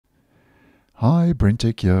Hi,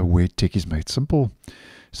 BrenTech here, where tech is made simple.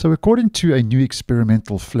 So according to a new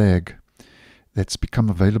experimental flag that's become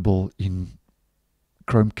available in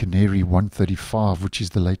Chrome Canary 135, which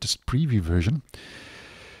is the latest preview version,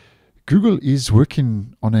 Google is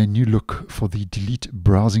working on a new look for the delete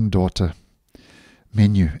browsing data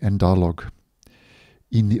menu and dialog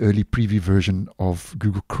in the early preview version of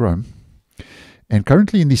Google Chrome. And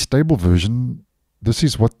currently in the stable version, this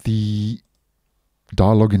is what the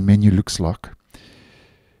dialog and menu looks like.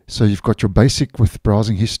 So you've got your basic with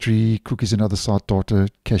browsing history, cookies and other site data,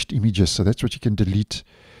 cached images. So that's what you can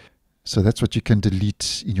delete.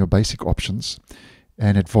 In your basic options.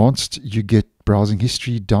 And advanced, you get browsing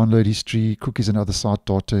history, download history, cookies and other site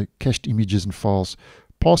data, cached images and files,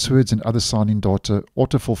 passwords and other sign-in data,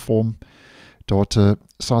 autofill form data,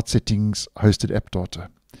 site settings, hosted app data.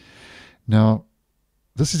 Now,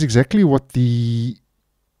 this is exactly what the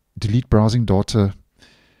delete browsing data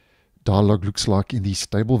dialog looks like in the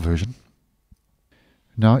stable version.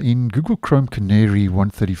 Now in Google Chrome Canary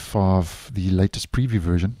 135, the latest preview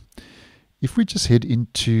version, if we just head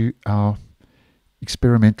into our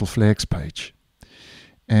experimental flags page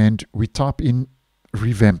and we type in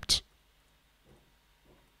revamped,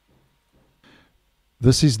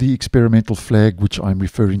 this is the experimental flag which I'm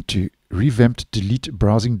referring to, revamped delete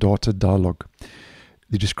browsing data dialog.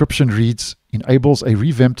 The description reads, enables a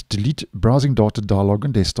revamped delete browsing data dialog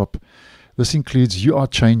on desktop. This includes UI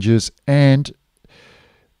changes and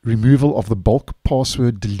removal of the bulk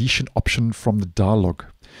password deletion option from the dialog.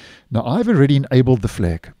 Now, I've already enabled the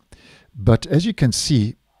flag, but as you can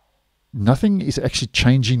see, nothing is actually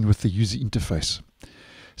changing with the user interface.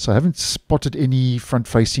 So I haven't spotted any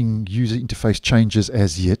front-facing user interface changes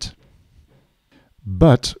as yet.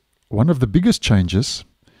 But one of the biggest changes,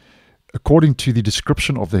 according to the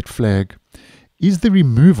description of that flag, is the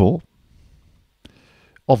removal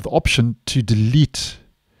of the option to delete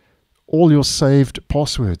all your saved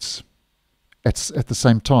passwords at the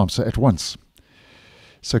same time, so at once.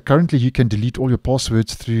 So currently you can delete all your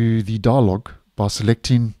passwords through the dialog by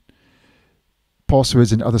selecting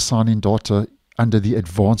passwords and other sign-in data under the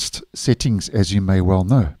advanced settings, as you may well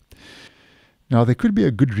know. Now there could be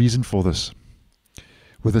a good reason for this,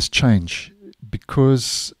 with this change,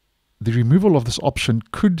 because the removal of this option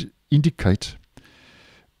could indicate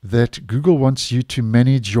that Google wants you to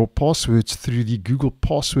manage your passwords through the Google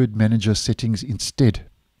Password Manager settings instead.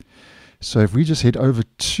 So if we just head over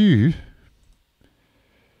to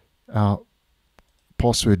our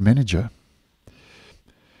Password Manager,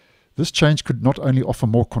 this change could not only offer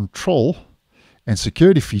more control and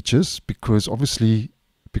security features, because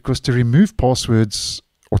to remove passwords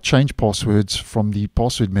or change passwords from the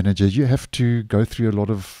Password Manager, you have to go through a lot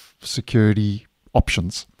of security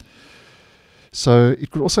options. So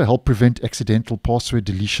it could also help prevent accidental password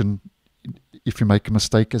deletion if you make a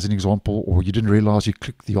mistake, as an example, or you didn't realize you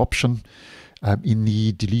clicked the option in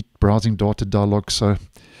the delete browsing data dialog. So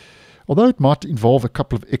although it might involve a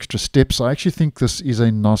couple of extra steps, I actually think this is a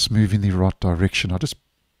nice move in the right direction.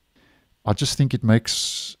 I just think it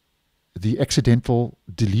makes the accidental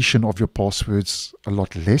deletion of your passwords a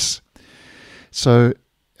lot less. So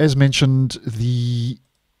as mentioned, the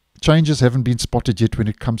changes haven't been spotted yet when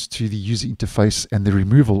it comes to the user interface and the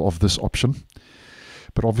removal of this option.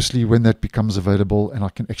 But obviously when that becomes available and I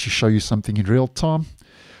can actually show you something in real time,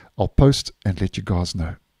 I'll post and let you guys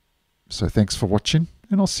know. So thanks for watching,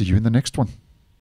 and I'll see you in the next one.